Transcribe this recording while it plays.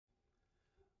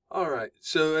All right,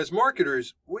 so as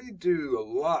marketers, we do a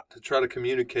lot to try to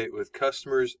communicate with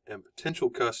customers and potential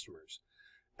customers.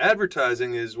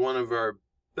 Advertising is one of our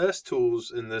best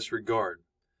tools in this regard.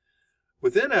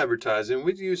 Within advertising,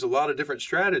 we use a lot of different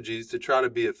strategies to try to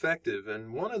be effective,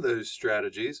 and one of those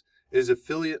strategies is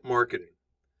affiliate marketing.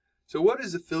 So what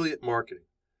is affiliate marketing?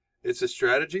 It's a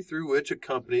strategy through which a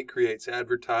company creates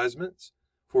advertisements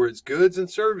for its goods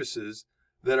and services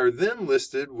that are then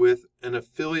listed with an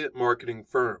affiliate marketing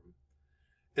firm.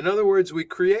 In other words, we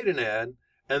create an ad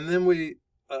and then we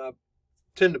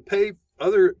tend to pay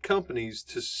other companies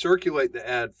to circulate the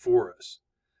ad for us.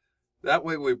 That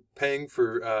way we're paying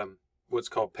for what's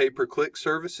called pay-per-click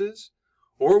services,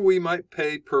 or we might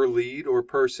pay per lead or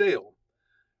per sale.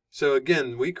 So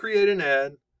again, we create an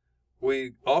ad,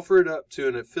 we offer it up to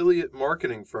an affiliate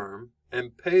marketing firm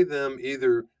and pay them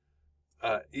either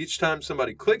each time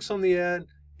somebody clicks on the ad,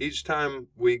 each time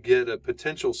we get a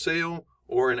potential sale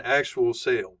or an actual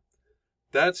sale.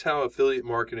 That's how affiliate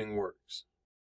marketing works.